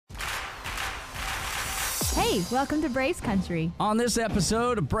Hey, welcome to Braves Country. On this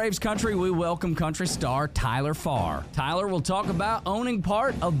episode of Braves Country, we welcome country star Tyler Farr. Tyler will talk about owning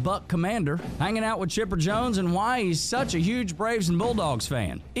part of Buck Commander, hanging out with Chipper Jones, and why he's such a huge Braves and Bulldogs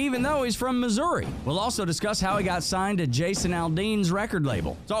fan, even though he's from Missouri. We'll also discuss how he got signed to Jason Aldean's record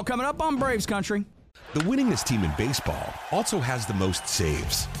label. It's all coming up on Braves Country. The winningest team in baseball also has the most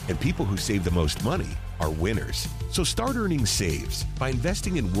saves, and people who save the most money are winners. So start earning saves by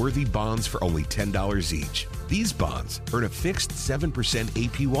investing in worthy bonds for only $10 each. These bonds earn a fixed 7%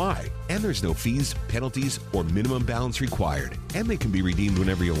 APY, and there's no fees, penalties, or minimum balance required, and they can be redeemed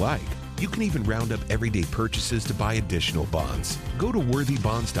whenever you like. You can even round up everyday purchases to buy additional bonds. Go to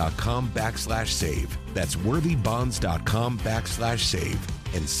worthybonds.com/save. That's worthybonds.com/save,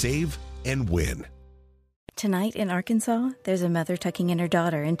 and save and win. Tonight in Arkansas, there's a mother tucking in her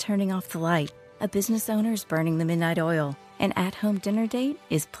daughter and turning off the light. A business owner is burning the midnight oil. An at-home dinner date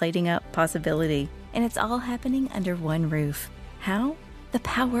is plating up possibility. And it's all happening under one roof. How? The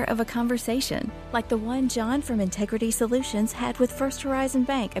power of a conversation, like the one John from Integrity Solutions had with First Horizon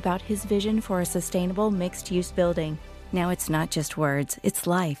Bank about his vision for a sustainable mixed-use building. Now it's not just words, it's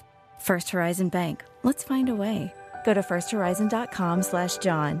life. First Horizon Bank. Let's find a way. Go to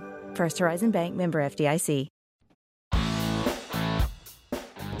firsthorizon.com/John. First Horizon Bank, member FDIC.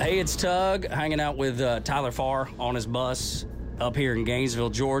 Hey, it's Tug, hanging out with Tyler Farr on his bus up here in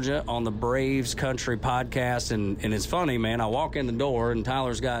Gainesville, Georgia, on the Braves Country podcast. And it's funny, man. I walk in the door, and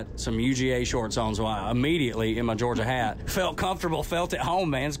Tyler's got some UGA shorts on, so I immediately, in my Georgia hat, felt comfortable, felt at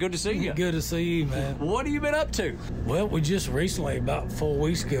home, man. It's good to see you. Good to see you, man. What have you been up to? Well, we just recently, about 4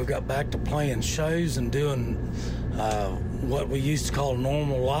 weeks ago, got back to playing shows and doing what we used to call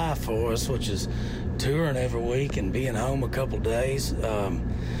normal life for us, which is touring every week and being home a couple days.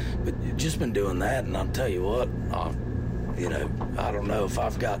 But just been doing that, and I'll tell you what, I don't know if I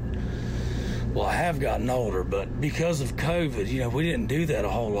have gotten older, but because of COVID, we didn't do that a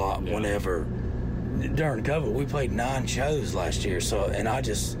whole lot. Whenever during COVID, we played 9 shows last year. So, and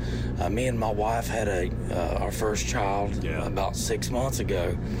me and my wife had our first child about 6 months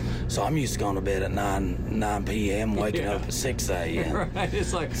ago. So I'm used to going to bed at 9 p.m., waking up at 6 a.m. Right,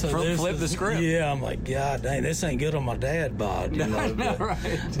 it's like flip the script. Yeah, I'm like, God dang, this ain't good on my dad bod.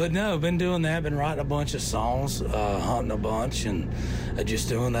 But no, been doing that, been writing a bunch of songs, hunting a bunch, and just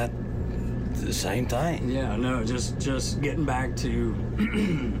doing that, the same thing. Yeah, no, just getting back to...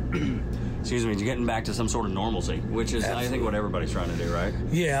 getting back to some sort of normalcy, which is, I think, what everybody's trying to do, right?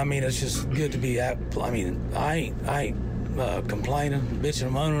 Yeah, I mean, it's just good to be out. I mean, I ain't complaining, bitching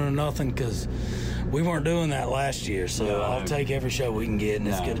and moaning or nothing, because we weren't doing that last year, so I'll take every show we can get, and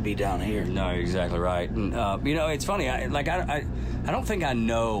it's good to be down here. No, you're exactly right. And, it's funny, I don't think I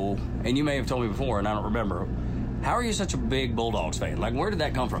know, and you may have told me before, and I don't remember, how are you such a big Bulldogs fan? Like, where did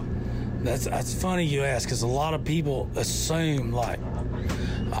that come from? That's funny you ask, because a lot of people assume, like,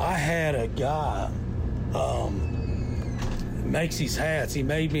 I had a guy makes these hats. He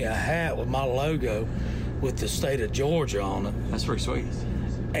made me a hat with my logo with the state of Georgia on it. That's pretty sweet.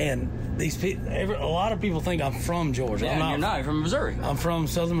 And these people, a lot of people think I'm from Georgia. Yeah, you're not. You're from Missouri. I'm from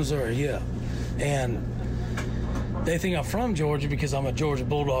Southern Missouri, yeah. And they think I'm from Georgia because I'm a Georgia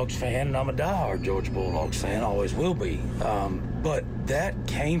Bulldogs fan, and I'm a diehard Georgia Bulldogs fan. Always will be. But that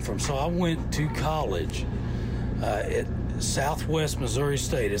came from, so I went to college at Southwest Missouri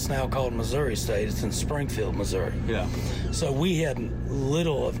State. It's now called Missouri State. It's in Springfield, Missouri. Yeah. So we had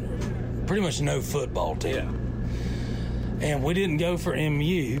pretty much no football team. Yeah. And we didn't go for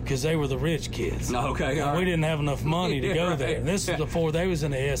MU because they were the rich kids. No, okay. And we didn't have enough money to go there. And this was before they was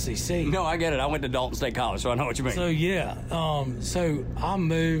in the SEC. No, I get it. I went to Dalton State College, so I know what you mean. So, yeah. So I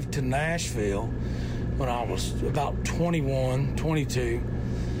moved to Nashville when I was about 21, 22.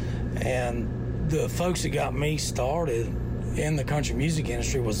 And the folks that got me started in the country music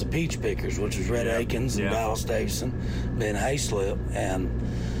industry was the Peach Pickers, which was Red Akins and Dallas Davidson, Ben Hayslip, and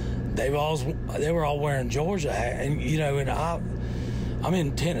they were all wearing Georgia hats. And I'm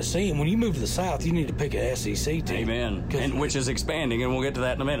in Tennessee, and when you move to the South, you need to pick a SEC team. Amen. And which is expanding, and we'll get to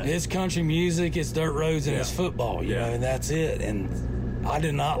that in a minute. It's country music, it's dirt roads, and it's football, you know, and that's it. And I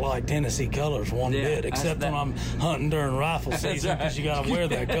did not like Tennessee colors one bit, except when I'm hunting during rifle season, because you got to wear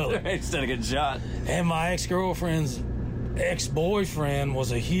that color. Instead of getting shot. And my ex-girlfriend's ex-boyfriend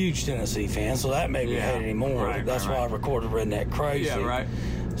was a huge Tennessee fan, so that made me hate it anymore. Right, that's why I recorded Redneck Crazy. Yeah, right.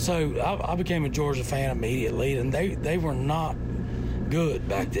 So I became a Georgia fan immediately, and they were not good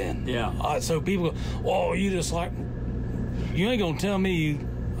back then. Yeah. So people go, oh, you ain't going to tell me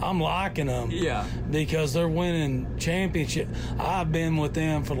I'm liking them. Yeah. Because they're winning championship. I've been with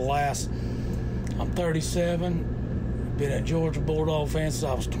them for I'm 37. been a Georgia Bulldog fan since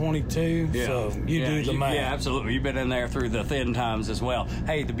I was 22, so you do the math. Yeah, absolutely. You've been in there through the thin times as well.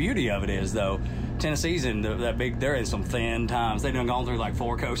 Hey, the beauty of it is, though, Tennessee's in they're in some thin times. They've done gone through like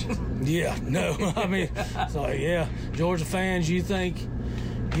 4 coaches. Yeah, no, I mean, so yeah, Georgia fans, you think,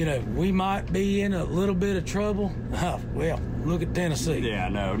 we might be in a little bit of trouble? Well, look at Tennessee. Yeah,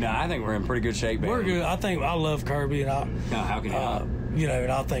 no, I think we're in pretty good shape, man. We're good. I love Kirby, and how can you not?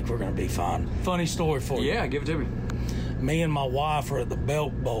 And I think we're going to be fine. Funny story for you. Yeah, give it to me. Me and my wife were at the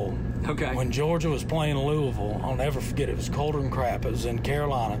Belk Bowl. Okay. When Georgia was playing Louisville, I'll never forget it. It was colder than crap. It was in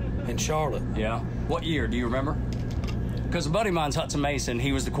Carolina, in Charlotte. Yeah. What year? Do you remember? Because a buddy of mine's Hudson Mason.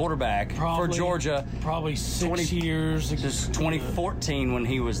 He was the quarterback for Georgia. Probably 6 years. Just 2014 when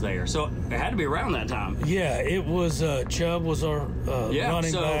he was there. So it had to be around that time. Yeah, it was. Chubb was our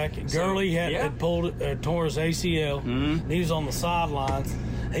running back. Gurley had tore his ACL. Mm-hmm. He was on the sidelines.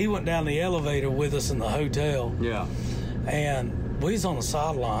 He went down the elevator with us in the hotel. Yeah. And we was on the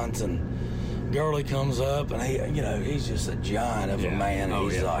sidelines, and Gurley comes up, and he's just a giant of a man.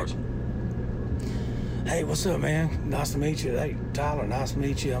 And he's like, "Hey, what's up, man? Nice to meet you. Hey, Tyler, nice to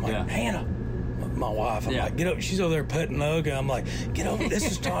meet you." I'm like, "Hannah," my wife. I'm like, "Get up." She's over there petting Ugga. I'm like, "Get over. This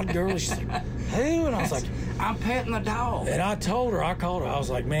is Todd Gurley." She's like, "Who?" And I was like, "I'm petting the dog." And I called her. I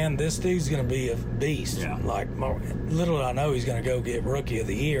was like, "Man, this dude's going to be a beast." Yeah. Like, little I know he's going to go get Rookie of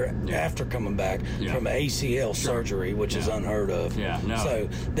the Year after coming back from ACL surgery, which is unheard of. Yeah, no. So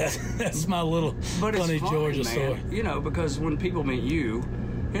that's my little funny Georgia story. Because when people meet you,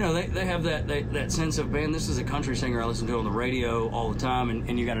 they have that sense of, man, this is a country singer I listen to on the radio all the time,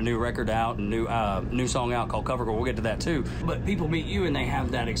 and you got a new record out and new song out called Cover Girl. We'll get to that too. But people meet you and they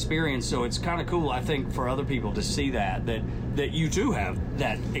have that experience, so it's kind of cool, I think, for other people to see that you too have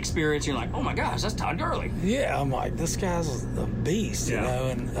that experience. You're like, oh my gosh, that's Todd Gurley. Yeah, I'm like, this guy's a beast,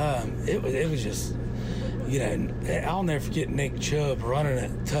 and it was just. I'll never forget Nick Chubb running a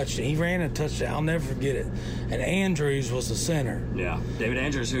touchdown. He ran a touchdown. I'll never forget it. And Andrews was the center. Yeah, David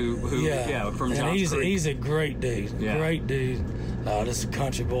Andrews, who from Johns Creek. He's a great dude. Yeah. Great dude. Just a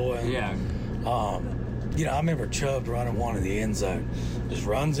country boy. And, I remember Chubb running one in the end zone. Just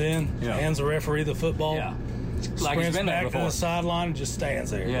runs in, hands the referee the football. Yeah. Like sprints back to the sideline and just stands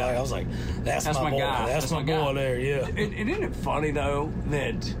there. Yeah. I was like, that's my boy. Guy. That's my boy there, yeah. And isn't it funny, though,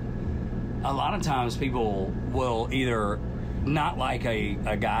 that a lot of times people will either not like a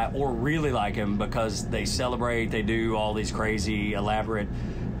guy or really like him because they celebrate, they do all these crazy, elaborate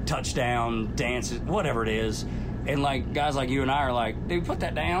touchdown dances, whatever it is. And like guys like you and I are like, dude, put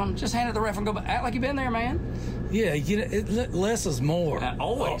that down. Just hand it to the ref and go back. Act like you've been there, man. Yeah, less is more.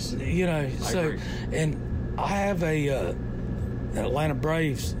 Always. And I have an Atlanta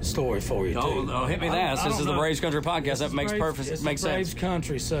Braves story for you, too. Oh, hit me that. This is the Braves Country podcast. That makes perfect sense. It's Braves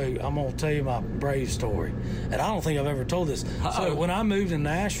Country, so I'm going to tell you my Braves story. And I don't think I've ever told this. So when I moved to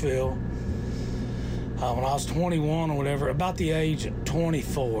Nashville, when I was 21 or whatever, about the age of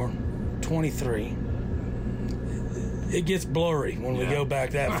 24, 23, it gets blurry when we go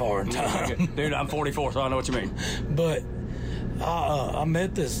back that far in time. Dude, I'm 44, so I know what you mean. But I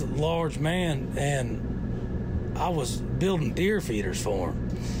met this large man, and I was building deer feeders for him.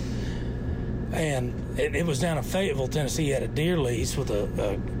 And it was down in Fayetteville, Tennessee. He had a deer lease with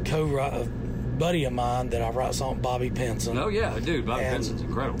a buddy of mine that I write song, Bobby Pinson. Oh, yeah, dude. Bobby Pinson's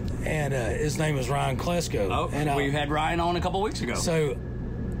incredible. And his name was Ryan Klesko. Oh, and we had Ryan on a couple weeks ago. So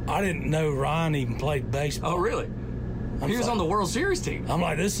I didn't know Ryan even played baseball. Oh, really? He was on the World Series team. I'm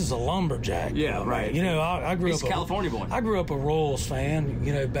like, this is a lumberjack. Yeah, right. I grew up. He's a California boy. I grew up a Royals fan.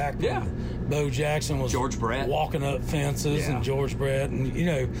 Back when Bo Jackson was George Brett walking up fences, and George Brett, and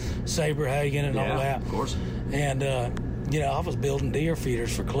Saberhagen and all that. Of course. And I was building deer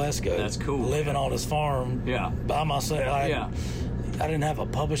feeders for Klesko. That's cool. Living on his farm. By myself. I didn't have a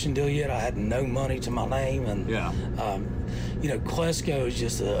publishing deal yet. I had no money to my name, and Klesko is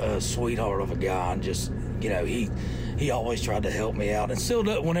just a sweetheart of a guy, and just he always tried to help me out, and still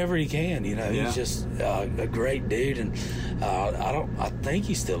does whenever he can. He's just a great dude, and I think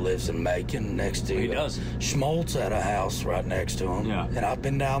he still lives in Macon next to. He does. Schmaltz had a house right next to him. Yeah. And I've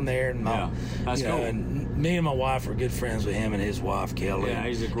been down there, and that's cool. And me and my wife are good friends with him and his wife Kelly. Yeah,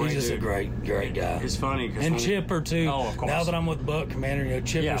 he's just dude. A great guy. It's funny and Chipper too. Oh, of course. Now that I'm with Buck Commander,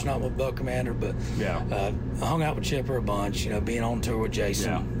 Chipper's not with Buck Commander, but I hung out with Chipper a bunch. Being on tour with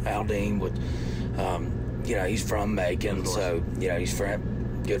Jason Aldean with. He's from Macon, so he's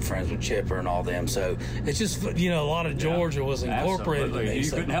good friends with Chipper and all them. So it's just a lot of Georgia was incorporated. Absolutely. You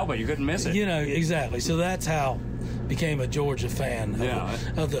couldn't help it. You couldn't miss it. Exactly. So that's how I became a Georgia fan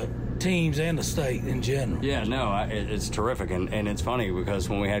of the teams and the state in general. Yeah, no, it's terrific, and it's funny because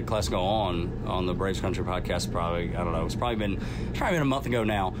when we had Klesko on the Braves Country podcast, probably, I don't know, it's probably been a month ago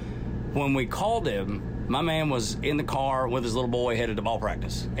now. When we called him, my man was in the car with his little boy headed to ball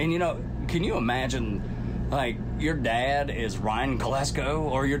practice. And, you know, can you imagine, like, your dad is Ryan Klesko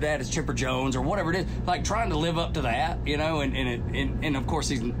or your dad is Chipper Jones or whatever it is, like trying to live up to that, you know, and of course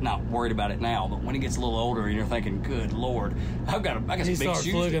he's not worried about it now, but when he gets a little older and you're thinking, good Lord, I got some big shoes. He starts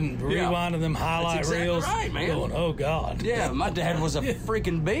looking, rewinding them highlight reels. Right, man. Going, oh, God. Yeah, my dad was a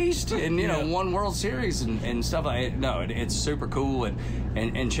freaking beast and, you know, won World Series and stuff like that. No, it's super cool.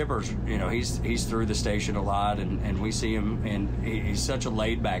 And Chipper's, you know, he's through the station a lot and we see him and he's such a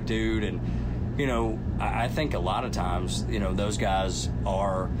laid back dude. And, you know, I think a lot of times, you know, those guys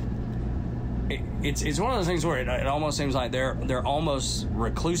are. It's one of those things where it almost seems like they're almost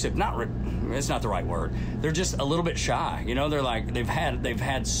reclusive. It's not the right word. They're just a little bit shy. You know, they're like they've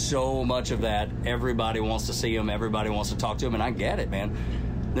had so much of that. Everybody wants to see them. Everybody wants to talk to them, and I get it, man.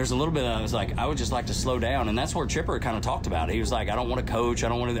 There's a little bit of I was like, I would just like to slow down, and that's where Chipper kind of talked about it. He was like, I don't want to coach.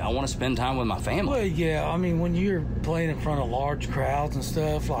 I want to spend time with my family. Well, yeah, I mean, when you're playing in front of large crowds and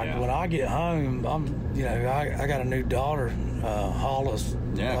stuff, like when I get home, I got a new daughter, Hollis.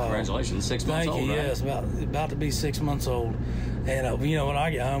 Yeah, congratulations, 6 months old. Thank you. Right? Yes, about to be 6 months old, and you know, when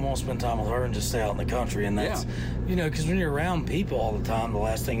I get home, I'll spend time with her and just stay out in the country, and that's, you know, because when you're around people all the time, the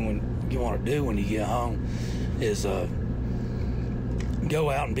last thing you want to do when you get home is go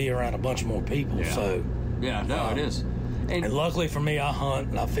out and be around a bunch more people. Yeah. So it is. And luckily for me, I hunt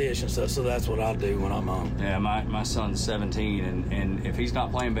and I fish and stuff, so that's what I do when I'm home. Yeah, my son's 17, and if he's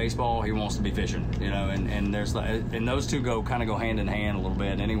not playing baseball, he wants to be fishing, you know, and there's and those two go hand in hand a little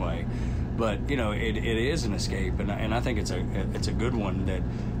bit anyway. But you know, it is an escape, and I think it's a good one that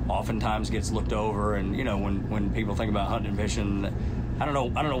oftentimes gets looked over. And you know, when people think about hunting and fishing, I don't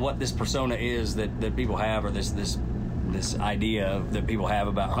know what this persona is that people have, or this idea that people have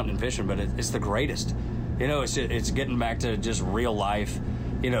about hunting and fishing, but it's the greatest. You know, it's getting back to just real life.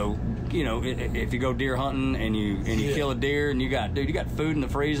 You know, if you go deer hunting and you kill a deer and you got food in the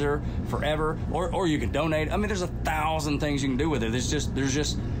freezer forever, or you can donate. I mean, there's 1,000 things you can do with it. There's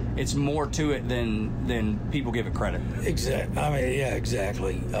just it's more to it than people give it credit. Exactly. I mean, yeah,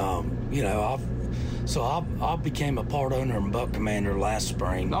 exactly. You know, I became a part owner in Buck Commander last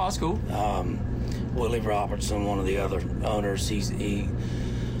spring. Oh, that's cool. Willie Robertson, one of the other owners, he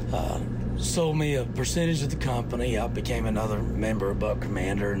sold me a percentage of the company. I became another member of Buck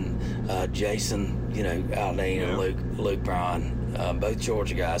Commander, and Jason, you know, Aldine and Luke Bryan, both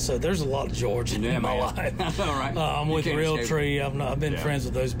Georgia guys. So there's a lot of Georgia in my life. I know, right? I'm with Realtree. I've been friends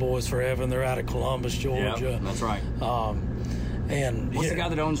with those boys forever, and they're out of Columbus, Georgia. Yep, that's right. And what's the guy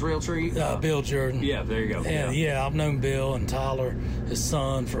that owns Realtree? Bill Jordan. Yeah, there you go. And I've known Bill and Tyler, his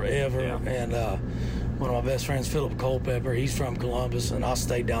son, forever. Yeah. And one of my best friends, Philip Culpepper, he's from Columbus, and I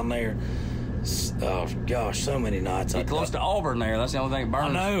stayed down there. Oh gosh, so many nights. He's close to Auburn there. That's the only thing that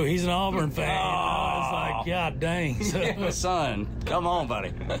burns. I know, he's an Auburn fan. It's like, God dang. So, yeah, son, come on,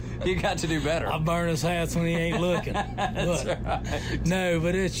 buddy. You got to do better. I burn his hats when he ain't looking. That's right. No,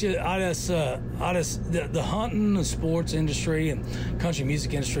 but it's just, the hunting, the sports industry, and country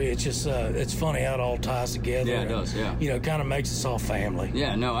music industry, it's just, it's funny how it all ties together. Yeah, it does, yeah. You know, it kind of makes us all family.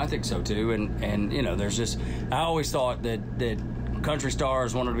 Yeah, no, I think so too. And you know, there's just, I always thought that country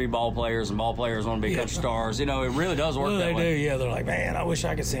stars wanted to be ball players and ball players want to be country stars. You know, it really does work that way. They do, yeah. They're like, man, I wish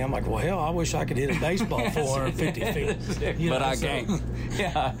I could see. I'm like, well, hell, I wish I could hit a baseball 450 feet. But I can't.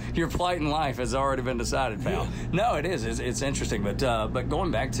 Yeah, your plight in life has already been decided, pal. Yeah. No, it is. It's interesting. But going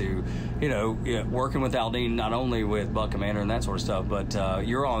back to, you know, working with Aldine, not only with Buck Commander and that sort of stuff, but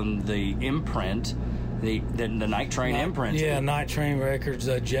you're on the imprint, the Night Train imprint. Yeah, Night Train Records.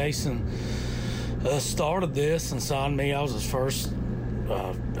 Jason started this and signed me. I was his first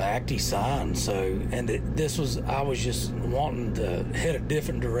act he signed. So, and I was just wanting to head a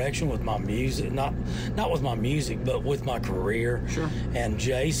different direction with my music, not with my music, but with my career. Sure. And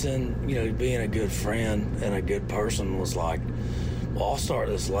Jason, you know, being a good friend and a good person, was like, well, I'll start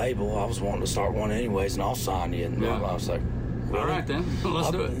this label. I was wanting to start one anyways, and I'll sign you. And I was like, really? All right then, let's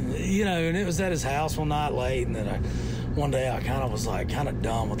do it. You know, and it was at his house one night late, and then one day I kind of was like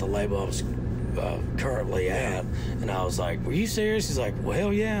done with the label I was currently at, and I was like, were you serious? He's like, well,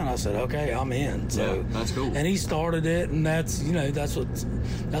 hell yeah. And I said, okay, I'm in. So yeah, that's cool. And he started it, and that's, you know, that's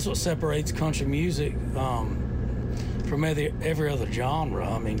what separates country music from every other genre.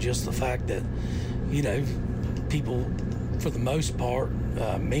 I mean, just the fact that, you know, people for the most part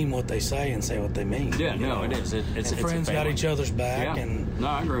mean what they say and say what they mean. Yeah, no, it is. It's friends got each other's back. Yeah. And no,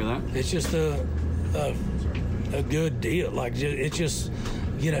 I agree with that. It's just a good deal. Like, it's just,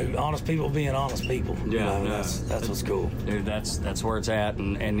 honest people being honest people. Yeah, that's what's cool. Dude, that's where it's at,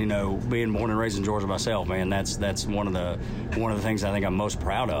 and being born and raised in Georgia myself, man, that's one of the things I think I'm most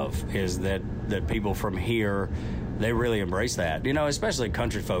proud of is that people from here, they really embrace that, especially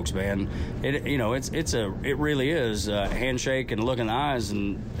country folks, man. It really is a handshake and look in the eyes,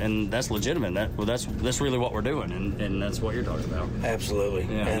 and that's legitimate. That's really what we're doing, and that's what you're talking about. Absolutely.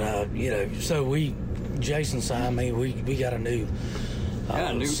 Yeah. And so Jason signed me. We got a new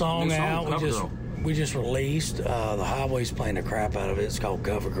song out. We just released. The Highway's playing the crap out of it. It's called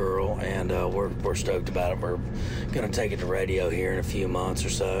Cover Girl, and we're stoked about it. We're going to take it to radio here in a few months or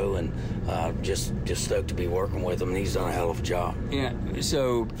so, and just stoked to be working with him. And he's done a hell of a job. Yeah,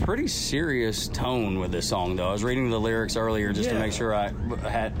 so pretty serious tone with this song, though. I was reading the lyrics earlier just to make sure I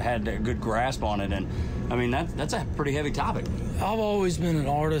had a good grasp on it, and I mean that's a pretty heavy topic. I've always been an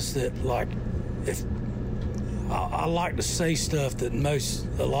artist that if I like to say stuff that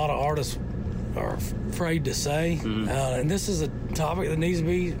a lot of artists are afraid to say, and this is a topic that needs to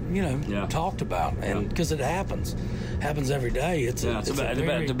be, talked about, and because it happens every day. It's about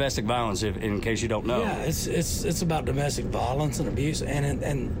domestic violence, in case you don't know. Yeah, it's about domestic violence and abuse, and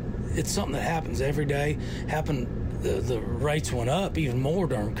it's something that happens every day. The rates went up even more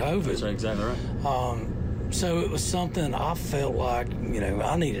during COVID. That's exactly right. So it was something I felt like,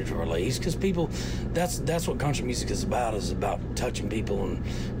 I needed to release, because people, that's what country music is about touching people and,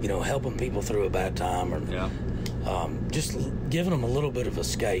 helping people through a bad time, or just giving them a little bit of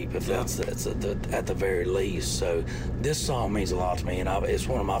escape, if that's at the very least. So this song means a lot to me, and it's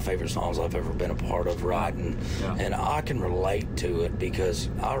one of my favorite songs I've ever been a part of writing, and I can relate to it because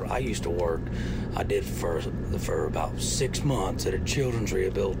I used to work. I did for about 6 months at a children's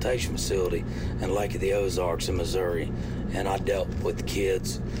rehabilitation facility in Lake of the Ozarks in Missouri, and I dealt with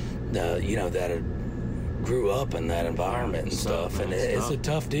kids, that had grew up in that environment and stuff, and it's a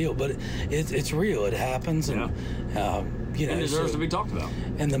tough deal, but it's real. It happens, and it deserves to be talked about.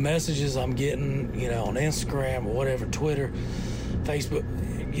 And the messages I'm getting, on Instagram or whatever, Twitter, Facebook,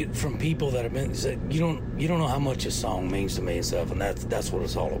 from people that have been said, you don't know how much a song means to me and stuff, and that's what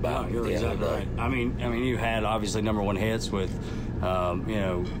it's all about. No, you're exactly right. I mean, you had obviously #1 hits with,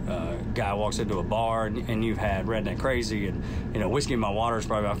 guy walks into a bar, and you've had Redneck Crazy, and Whiskey in My Water is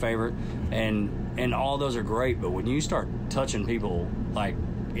probably my favorite, and all those are great. But when you start touching people like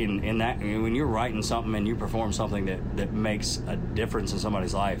in that, when you're writing something and you perform something that makes a difference in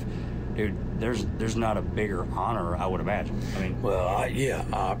somebody's life, dude, there's not a bigger honor, I would imagine. I mean, well,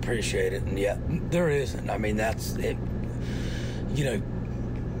 I appreciate it, and there isn't. I mean, that's it.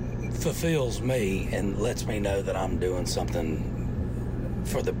 Fulfills me and lets me know that I'm doing something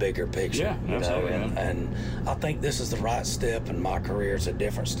for the bigger picture. Yeah, absolutely. And I think this is the right step in my career. It's a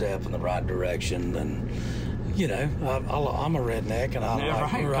different step in the right direction than. I'm a redneck, and I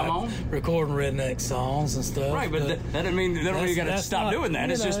like recording redneck songs and stuff. Right, but that doesn't mean you got to stop doing that.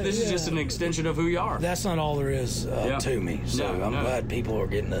 It's this is just an extension of who you are. That's not all there is to me. So I'm glad people are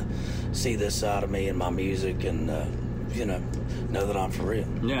getting to see this side of me and my music, and know that I'm for real.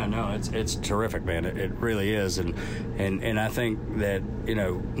 Yeah, no, it's terrific, man. It really is, and I think that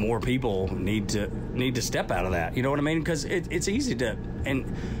more people need to step out of that. You know what I mean? Because it's easy to,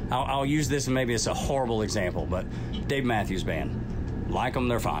 and I'll use this, and maybe it's a horrible example, but Dave Matthews Band, like them,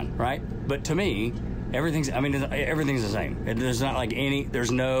 they're fine, right? But to me, everything's the same. There's not like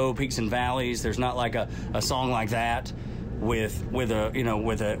there's no peaks and valleys. There's not like a song like that with a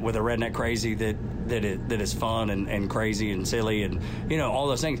Redneck Crazy that is fun and crazy and silly and all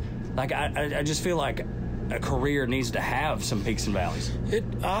those things. Like I just feel like a career needs to have some peaks and valleys.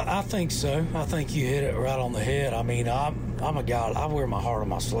 I think so. I think you hit it right on the head. I mean, I'm a guy. I wear my heart on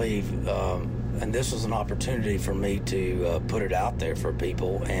my sleeve, and this was an opportunity for me to put it out there for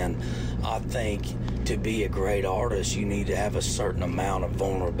people. And I think to be a great artist, you need to have a certain amount of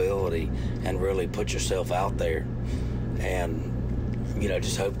vulnerability and really put yourself out there, and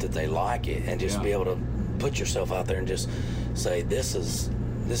just hope that they like it, and just be able to put yourself out there and just say, this is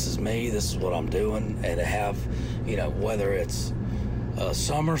me, this is what I'm doing, and to have, whether it's a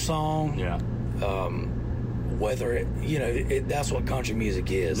summer song, whether that's what country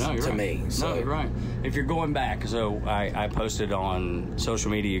music is to me. So. No, you're right. If you're going back, so I posted on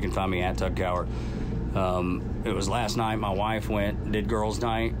social media, you can find me at Tug Coward. It was last night. My wife did girls'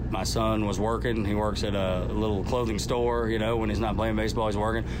 night. My son was working. He works at a little clothing store. When he's not playing baseball, he's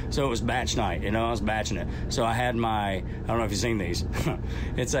working. So it was batch night. I was batching it. So I had I don't know if you've seen these.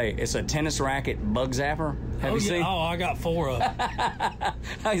 It's a tennis racket bug zapper, Have you seen? Oh, I got 4 of them.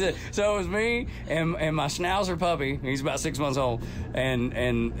 I said, so it was me and my Schnauzer puppy. He's about 6 months old,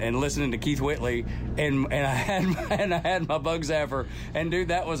 and listening to Keith Whitley, and I had my bug zapper, and dude,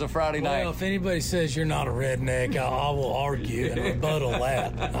 that was a Friday night. Well, if anybody says you're not a redneck, I will argue and rebuttal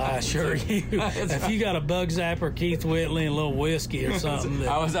that. I assure you. If you got a bug zapper, Keith Whitley, and a little whiskey or something,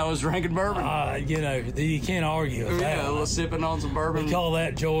 I was drinking bourbon. you can't argue with that. Yeah, a little sipping on some bourbon. We call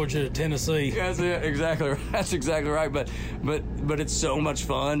that Georgia, Tennessee. That's it, exactly. That's exactly right. But it's so much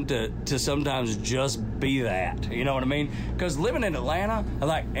fun to sometimes just be that. You know what I mean? Because living in Atlanta,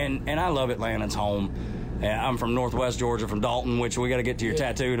 and I love Atlanta. It's home. I'm from Northwest Georgia, from Dalton, which we got to get to your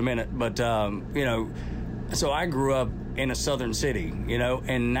tattoo in a minute. But so I grew up in a southern city,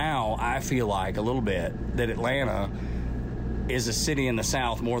 and now I feel like a little bit that Atlanta is a city in the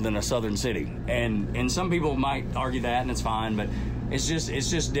South more than a southern city, and some people might argue that, and it's fine, but it's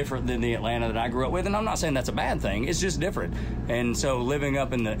just different than the Atlanta that I grew up with, and I'm not saying that's a bad thing. It's just different. And so living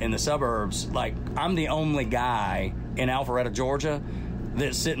up in the suburbs, like, I'm the only guy in Alpharetta, Georgia,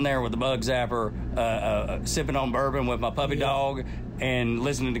 that's sitting there with the bug zapper, sipping on bourbon with my puppy dog, and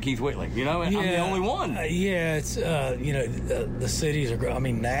listening to Keith Whitley. I'm the only one. It's the cities are. I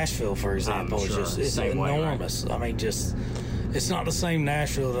mean, Nashville, for example, I'm sure. is just enormous. Right? I mean, it's not the same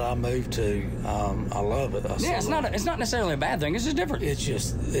Nashville that I moved to. I love it. It's not necessarily a bad thing. It's just different. It's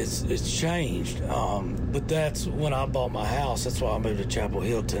just it's changed. But that's when I bought my house. That's why I moved to Chapel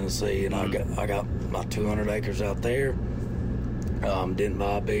Hill, Tennessee, and I got my 200 acres out there. Didn't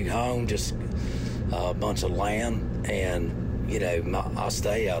buy a big home, just a bunch of land, and I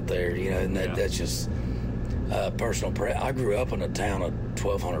stay out there. And that's just personal. I grew up in a town of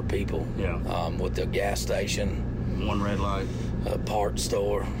 1,200 people. Yeah. With a gas station. One red light. A parts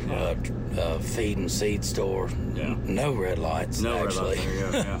store, feed and seed store. Yeah. No red lights. No actually. red lights. There you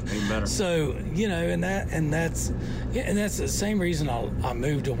go. Yeah, even better. So and that's the same reason I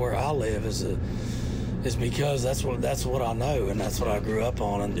moved to where I live is because that's what I know, and that's what I grew up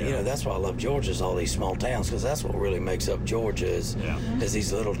on, and that's why I love Georgia, is all these small towns, because that's what really makes up Georgia is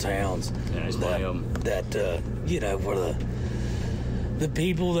these little towns where the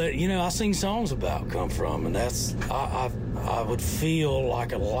people that I sing songs about come from, and that's I would feel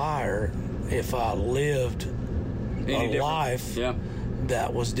like a liar if I lived life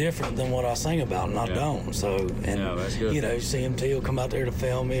that was different than what I sing about, and I don't. So, and that's good. CMT will come out there to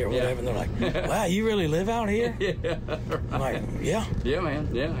film me or whatever, and they're like, "Wow, you really live out here?" I'm like, "Yeah, man,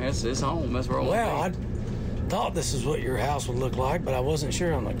 it's home. That's where I I thought this is what your house would look like, but I wasn't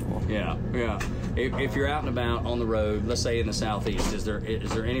sure." I'm like, "Well, yeah." If you're out and about on the road, let's say in the Southeast, is there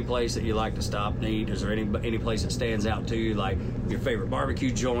any place that you like to stop and eat? Is there any place that stands out to you, like your favorite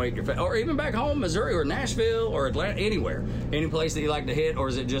barbecue joint, or even back home, Missouri or Nashville or Atlanta, anywhere? Any place that you like to hit, or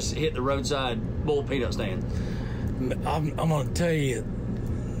is it just hit the roadside bull peanut stand? I'm going to tell you,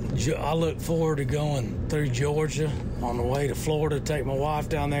 I look forward to going through Georgia on the way to Florida to take my wife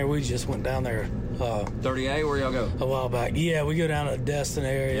down there. We just went down there. 30A, where y'all go? A while back. Yeah, we go down to the Destin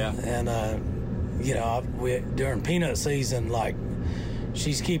area, and during peanut season, like,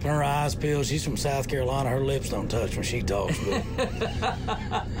 she's keeping her eyes peeled. She's from South Carolina. Her lips don't touch when she talks. But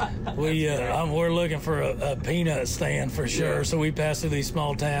we're looking for a peanut stand for sure. Yeah. So we pass through these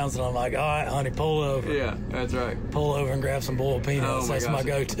small towns, and I'm like, all right, honey, pull over. Yeah, that's right. Pull over and grab some boiled peanuts. That's my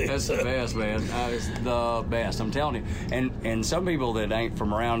go-to. That's the best, man. It's the best. I'm telling you. And some people that ain't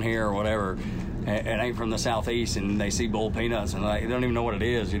from around here or whatever, and ain't from the Southeast, and they see boiled peanuts, and they don't even know what it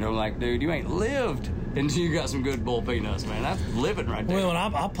is. Like, dude, you ain't lived until you got some good boiled peanuts, man. That's living right there. Well,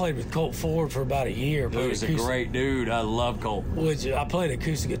 and I played with Colt Ford for about a year. Dude, he's a great dude. I love Colt. Which I played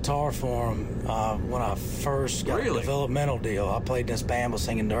acoustic guitar for him when I first got a developmental deal. I played in this band, was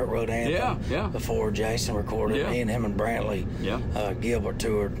singing Dirt Road Anthem before Jason recorded. Yeah. Me and him and Brantley Gilbert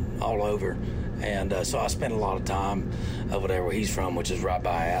toured all over. And so I spent a lot of time over there where he's from, which is right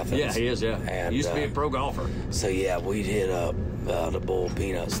by Athens. Yeah, he is, And, he used to be a pro golfer. So, we'd hit up the boiled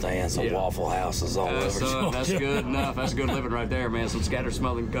peanut stands and Waffle Houses all over Georgia. That's good enough. That's good living right there, man. Some scatter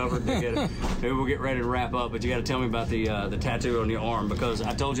smelling covered. Maybe we'll get ready to wrap up, but you got to tell me about the tattoo on your arm, because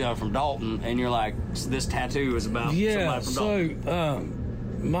I told you I'm from Dalton, and you're like, this tattoo is about somebody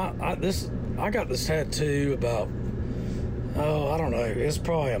from Dalton. I got this tattoo about, I don't know, it's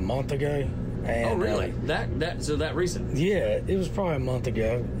probably a month ago. And, really? So that recent? Yeah, it was probably a month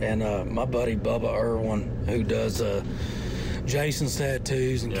ago. And my buddy Bubba Irwin, who does Jason's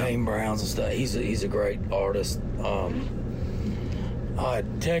tattoos and Kane Brown's and stuff, he's a great artist. I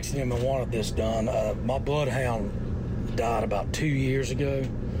texted him and wanted this done. My bloodhound died about 2 years ago,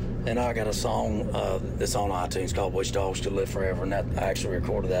 and I got a song that's on iTunes called "Which Dogs Should Live Forever," and I actually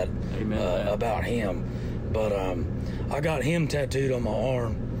recorded that about him. But I got him tattooed on my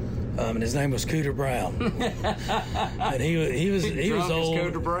arm. And his name was Cooter Brown, and he was old.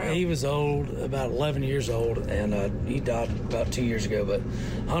 Cooter Brown. He was old, about 11 years old, and he died about 2 years ago. But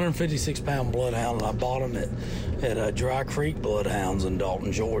 156-pound bloodhound. I bought him at Dry Creek Bloodhounds in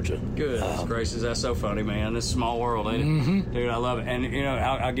Dalton, Georgia. Goodness gracious, that's so funny, man. This is a small world, ain't it? Mm-hmm. Dude, I love it. And you know,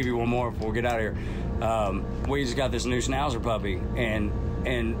 I'll give you one more before we get out of here. We just got this new Schnauzer puppy, and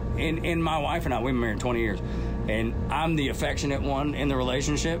my wife and I, we've been married 20 years. And I'm the affectionate one in the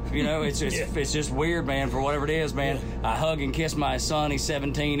relationship. You know, it's just weird, man, for whatever it is, man. Yeah. I hug and kiss my son. He's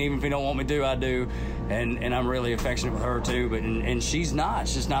 17. Even if he don't want me to, I do. And I'm really affectionate with her, too. But and she's not.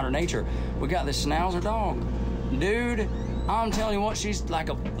 It's just not her nature. We got this Schnauzer dog. Dude, I'm telling you what, she's like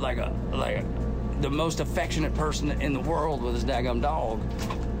the most affectionate person in the world with this daggum dog.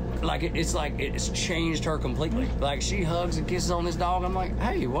 Like it's changed her completely. Like she hugs and kisses on this dog. I'm like,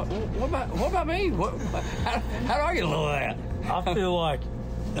 hey, what about me? How do I get a little of that? I feel like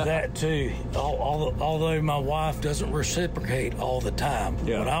that too. Although my wife doesn't reciprocate all the time,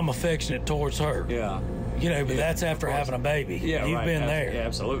 but I'm affectionate towards her. Yeah. You know, but that's after having a baby. Yeah, you've been there. Yeah,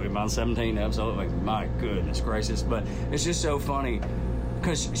 absolutely. Mine's 17. Absolutely. My goodness gracious. But it's just so funny.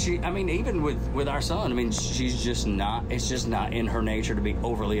 Because even with our son, she's just not, it's just not in her nature to be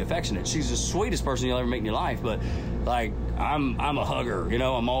overly affectionate. She's the sweetest person you'll ever meet in your life, but, like, I'm a hugger, you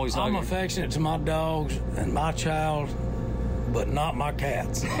know, I'm always hugging. I'm affectionate to my dogs and my child, but not my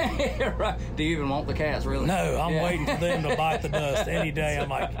cats. Right. Do you even want the cats, really? No, I'm waiting for them to bite the dust any day. I'm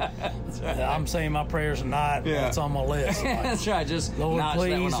like, right. I'm saying my prayers at night, that's on my list. Like, that's right, just Lord, notch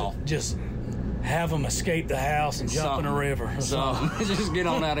please, that one off. Just have them escape the house and jump in a river. Just get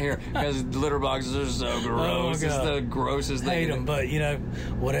on out of here, because litter boxes are so gross. It's the grossest thing. Hate them, but you know,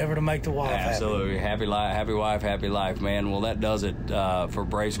 whatever to make the wife happy. Absolutely. Happy wife, happy life, man. Well, that does it for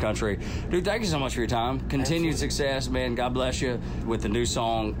Braves Country. Dude, thank you so much for your time. Continued success, man. God bless you with the new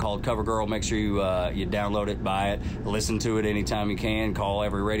song called Cover Girl. Make sure you download it, buy it, listen to it anytime you can. Call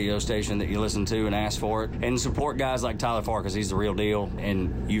every radio station that you listen to and ask for it. And support guys like Tyler Farr, because he's the real deal,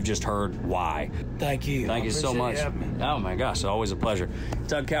 and you've just heard why. Thank you. Thank you so much. Oh, my gosh. Always a pleasure.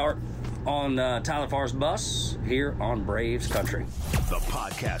 Doug Cowart on Tyler Farr's bus here on Braves Country.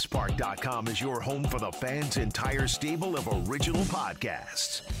 ThePodcastPark.com is your home for the fans' entire stable of original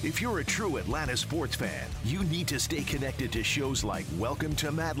podcasts. If you're a true Atlanta sports fan, you need to stay connected to shows like Welcome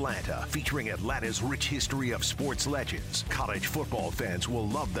to Madlanta, featuring Atlanta's rich history of sports legends. College football fans will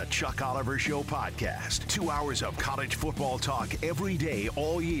love the Chuck Oliver Show podcast. 2 hours of college football talk every day,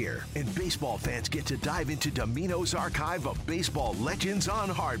 all year. And baseball fans get to dive into Domino's archive of baseball legends on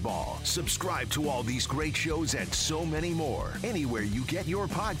Hardball. Subscribe to all these great shows and so many more anywhere you get your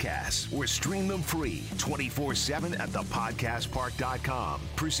podcasts, or stream them free 24/7 at thepodcastpark.com.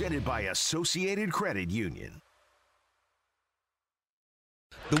 Presented by Associated Credit Union.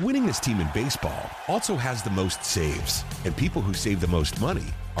 The winningest team in baseball also has the most saves, and people who save the most money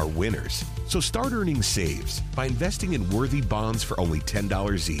are winners. So start earning saves by investing in worthy bonds for only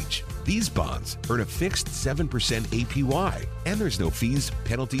 $10 each. These bonds earn a fixed 7% APY, and there's no fees,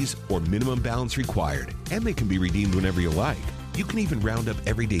 penalties, or minimum balance required, and they can be redeemed whenever you like. You can even round up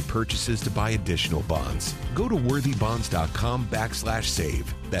everyday purchases to buy additional bonds. Go to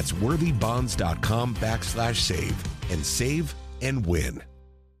worthybonds.com/save. That's worthybonds.com/save, and save and win.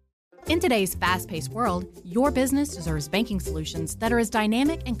 In today's fast-paced world, your business deserves banking solutions that are as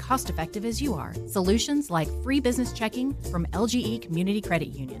dynamic and cost-effective as you are. Solutions like free business checking from LGE Community Credit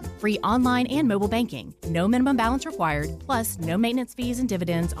Union, free online and mobile banking, no minimum balance required, plus no maintenance fees and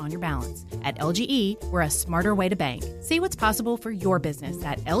dividends on your balance. At LGE, we're a smarter way to bank. See what's possible for your business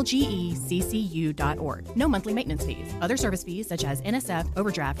at lgeccu.org. No monthly maintenance fees. Other service fees such as NSF,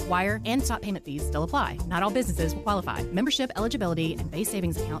 overdraft, wire, and stop payment fees still apply. Not all businesses will qualify. Membership eligibility and base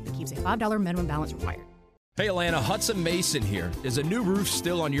savings account that keeps a $5 minimum balance required. Hey Atlanta, Hudson Mason here. Is a new roof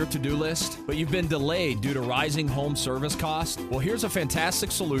still on your to-do list, but you've been delayed due to rising home service costs? Well, here's a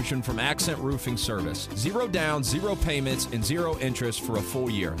fantastic solution from Accent Roofing Service. 0 down, 0 payments, and 0 interest for a full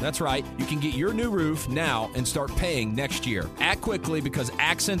year. That's right. You can get your new roof now and start paying next year. Act quickly, because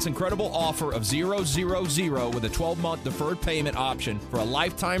Accent's incredible offer of 000 with a 12-month deferred payment option for a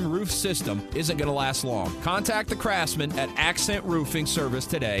lifetime roof system isn't going to last long. Contact the craftsman at Accent Roofing Service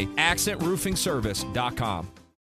today. AccentRoofingService.com.